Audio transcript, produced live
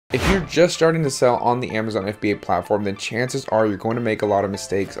If you're just starting to sell on the Amazon FBA platform, then chances are you're going to make a lot of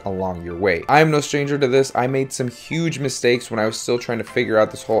mistakes along your way. I am no stranger to this. I made some huge mistakes when I was still trying to figure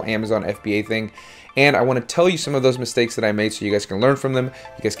out this whole Amazon FBA thing. And I want to tell you some of those mistakes that I made so you guys can learn from them,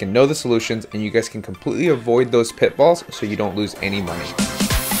 you guys can know the solutions, and you guys can completely avoid those pitfalls so you don't lose any money.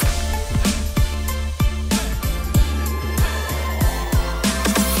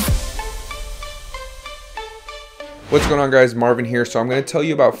 What's going on, guys? Marvin here. So I'm going to tell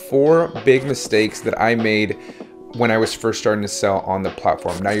you about 4 big mistakes that I made when I was first starting to sell on the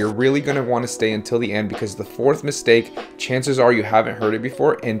platform. Now, you're really going to want to stay until the end because the 4th mistake, chances are you haven't heard it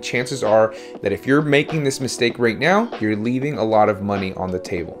before, and chances are that if you're making this mistake right now, you're leaving a lot of money on the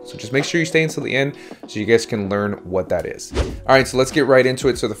table. So just make sure you stay until the end so you guys can learn what that is. All right, so let's get right into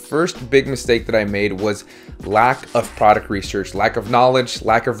it. So the first big mistake that I made was lack of product research, lack of knowledge,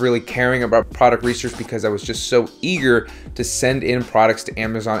 lack of really caring about product research because I was just so eager to send in products to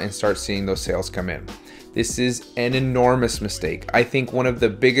Amazon and start seeing those sales come in. This is an enormous mistake. I think one of the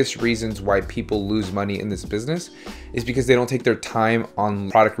biggest reasons why people lose money in this business is because they don't take their time on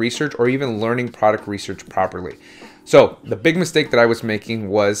product research or even learning product research properly. So the big mistake that I was making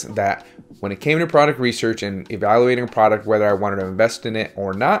was that when it came to product research and evaluating a product, whether I wanted to invest in it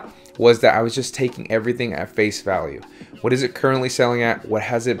or not, was that I was just taking everything at face value. What is it currently selling at? What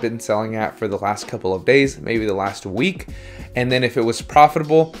has it been selling at for the last couple of days, maybe the last week? And then if it was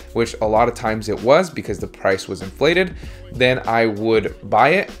profitable, which a lot of times it was because the price was inflated, then I would buy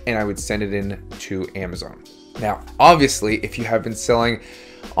it and I would send it in to Amazon. Now, obviously, if you have been selling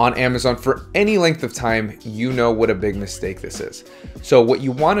on Amazon for any length of time, you know what a big mistake this is. So what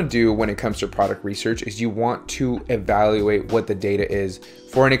you want to do when it comes to product research is you want to evaluate what the data is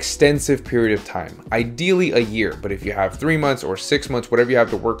for an extensive period of time, ideally a year. But if you have 3 months or 6 months, whatever you have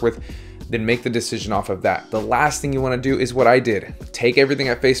to work with, then make the decision off of that. The last thing you want to do is what I did. Take everything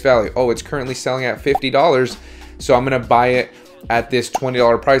at face value. Oh, it's currently selling at $50, so I'm going to buy it at this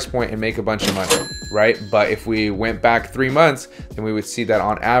 $20 price point and make a bunch of money, right? But if we went back 3 months, then we would see that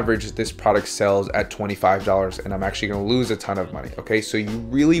on average, this product sells at $25 and I'm actually gonna lose a ton of money, okay? So you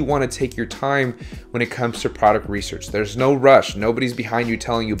really wanna take your time when it comes to product research. There's no rush. Nobody's behind you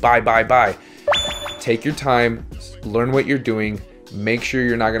telling you buy, buy, buy. Take your time, learn what you're doing, make sure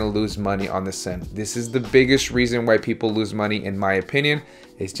you're not gonna lose money on this end. This is the biggest reason why people lose money, in my opinion,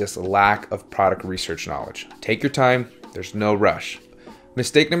 is just a lack of product research knowledge. Take your time. There's no rush.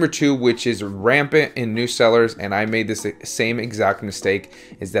 Mistake number 2, which is rampant in new sellers, and I made this same exact mistake,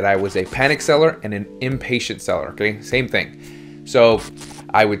 is that I was a panic seller and an impatient seller, okay? Same thing. So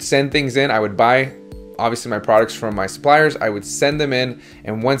I would send things in, I would buy, obviously, my products from my suppliers, I would send them in,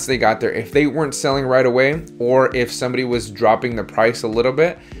 and once they got there, if they weren't selling right away, or if somebody was dropping the price a little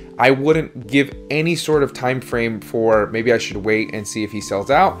bit, I wouldn't give any sort of time frame for maybe I should wait and see if he sells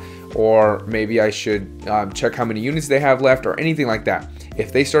out, or maybe I should check how many units they have left or anything like that.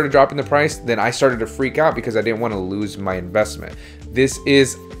 If they started dropping the price, then I started to freak out because I didn't want to lose my investment. This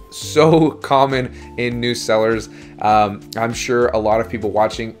is so common in new sellers. I'm sure a lot of people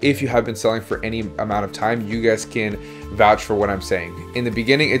watching, if you have been selling for any amount of time, you guys can vouch for what I'm saying. In the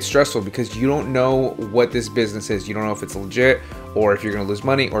beginning, it's stressful because you don't know what this business is. You don't know if it's legit or if you're gonna lose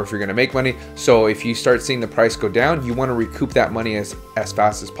money or if you're gonna make money. So if you start seeing the price go down, you wanna recoup that money as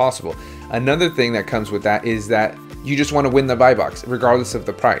fast as possible. Another thing that comes with that is that you just wanna win the buy box regardless of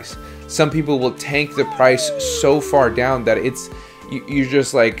the price. Some people will tank the price so far down that you're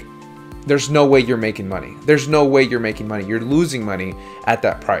just like, there's no way you're making money. There's no way you're making money. You're losing money at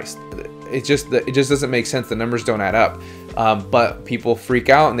that price. It just doesn't make sense. The numbers don't add up. But people freak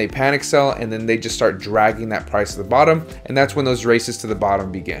out and they panic sell, and then they just start dragging that price to the bottom. And that's when those races to the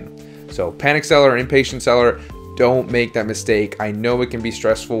bottom begin. So panic seller, impatient seller, don't make that mistake. I know it can be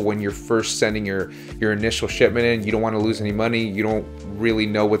stressful when you're first sending your initial shipment in. You don't want to lose any money. You don't really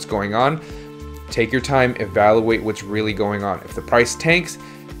know what's going on. Take your time, evaluate what's really going on. If the price tanks,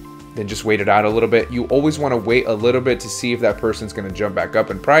 then just wait it out a little bit. You always want to wait a little bit to see if that person's going to jump back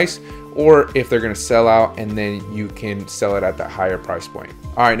up in price or if they're going to sell out, and then you can sell it at that higher price point.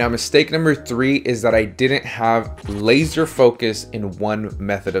 All right, now mistake number 3 is that I didn't have laser focus in one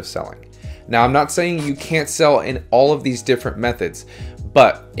method of selling. Now, I'm not saying you can't sell in all of these different methods,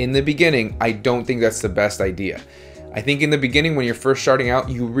 but in the beginning, I don't think that's the best idea. I think in the beginning, when you're first starting out,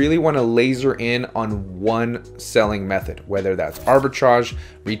 you really want to laser in on one selling method, whether that's arbitrage,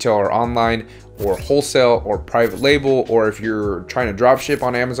 retail or online, or wholesale or private label, or if you're trying to drop ship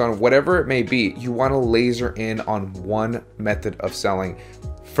on Amazon, whatever it may be, you want to laser in on one method of selling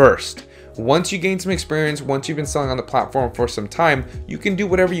first. Once you gain some experience, once you've been selling on the platform for some time, you can do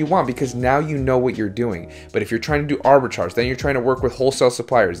whatever you want because now you know what you're doing. But if you're trying to do arbitrage, then you're trying to work with wholesale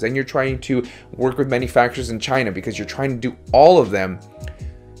suppliers, then you're trying to work with manufacturers in China because you're trying to do all of them,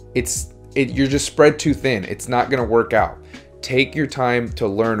 you're just spread too thin. It's not going to work out. Take your time to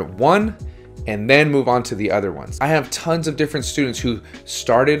learn one and then move on to the other ones. I have tons of different students who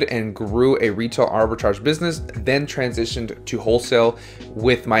started and grew a retail arbitrage business, then transitioned to wholesale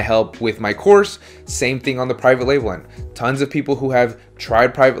with my help with my course. Same thing on the private label end. Tons of people who have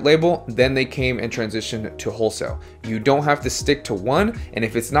tried private label, then they came and transitioned to wholesale. You don't have to stick to one, and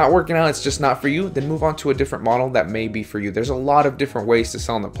if it's not working out, it's just not for you, then move on to a different model that may be for you. There's a lot of different ways to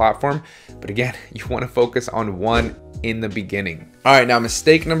sell on the platform, but again, you want to focus on one in the beginning. All right, now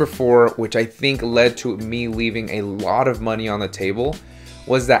mistake number 4, which I think led to me leaving a lot of money on the table,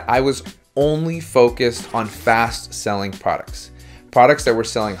 was that I was only focused on fast selling products that were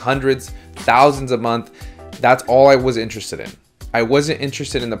selling hundreds, thousands a month. That's all I was interested in. I wasn't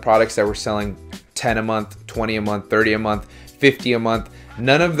interested in the products that were selling 10 a month, 20 a month, 30 a month, 50 a month.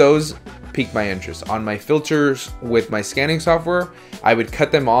 None of those piqued my interest. On my filters with my scanning software, I would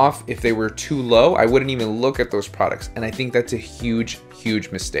cut them off if they were too low. I wouldn't even look at those products. And I think that's a huge,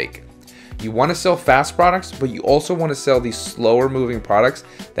 huge mistake. You want to sell fast products, but you also want to sell these slower moving products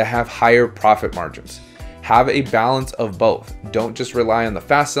that have higher profit margins. Have a balance of both. Don't just rely on the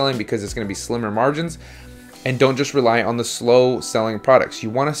fast selling because it's going to be slimmer margins, and don't just rely on the slow selling products. You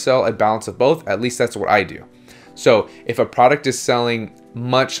want to sell a balance of both. At least that's what I do. So if a product is selling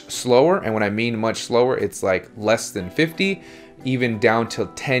much slower, and when I mean much slower, it's like less than 50, even down to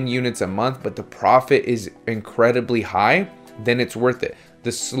 10 units a month, but the profit is incredibly high, then it's worth it.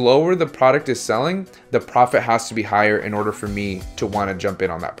 The slower the product is selling, the profit has to be higher in order for me to want to jump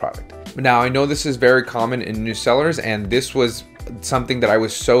in on that product. Now, I know this is very common in new sellers, and this was something that I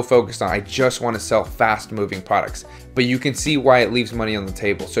was so focused on. I just want to sell fast moving products, but you can see why it leaves money on the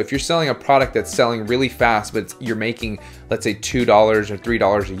table. So if you're selling a product that's selling really fast, but you're making, let's say $2 or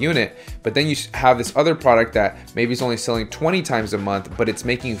 $3 a unit, but then you have this other product that maybe is only selling 20 times a month, but it's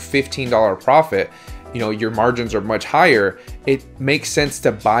making $15 profit, you know, your margins are much higher, it makes sense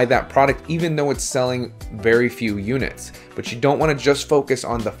to buy that product even though it's selling very few units. But you don't want to just focus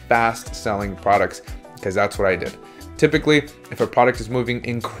on the fast selling products, because that's what I did. Typically, if a product is moving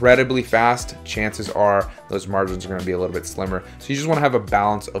incredibly fast, chances are those margins are going to be a little bit slimmer. So you just want to have a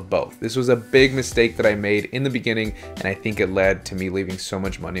balance of both. This was a big mistake that I made in the beginning, and I think it led to me leaving so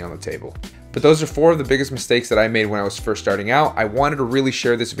much money on the table. But those are 4 of the biggest mistakes that I made when I was first starting out. I wanted to really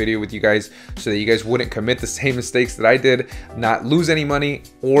share this video with you guys so that you guys wouldn't commit the same mistakes that I did, not lose any money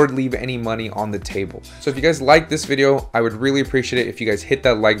or leave any money on the table. So if you guys like this video, I would really appreciate it if you guys hit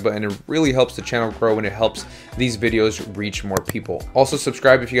that like button. It really helps the channel grow and it helps these videos reach more people. Also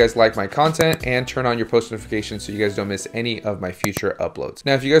subscribe if you guys like my content and turn on your post notifications so you guys don't miss any of my future uploads.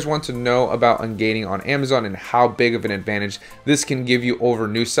 Now, if you guys want to know about ungating on Amazon and how big of an advantage this can give you over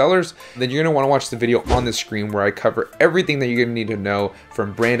new sellers, then you're going to want to watch the video on the screen where I cover everything that you're going to need to know,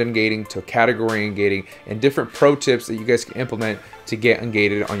 from brand ungating to category ungating and different pro tips that you guys can implement to get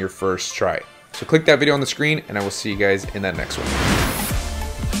ungated on your first try. So click that video on the screen and I will see you guys in that next one.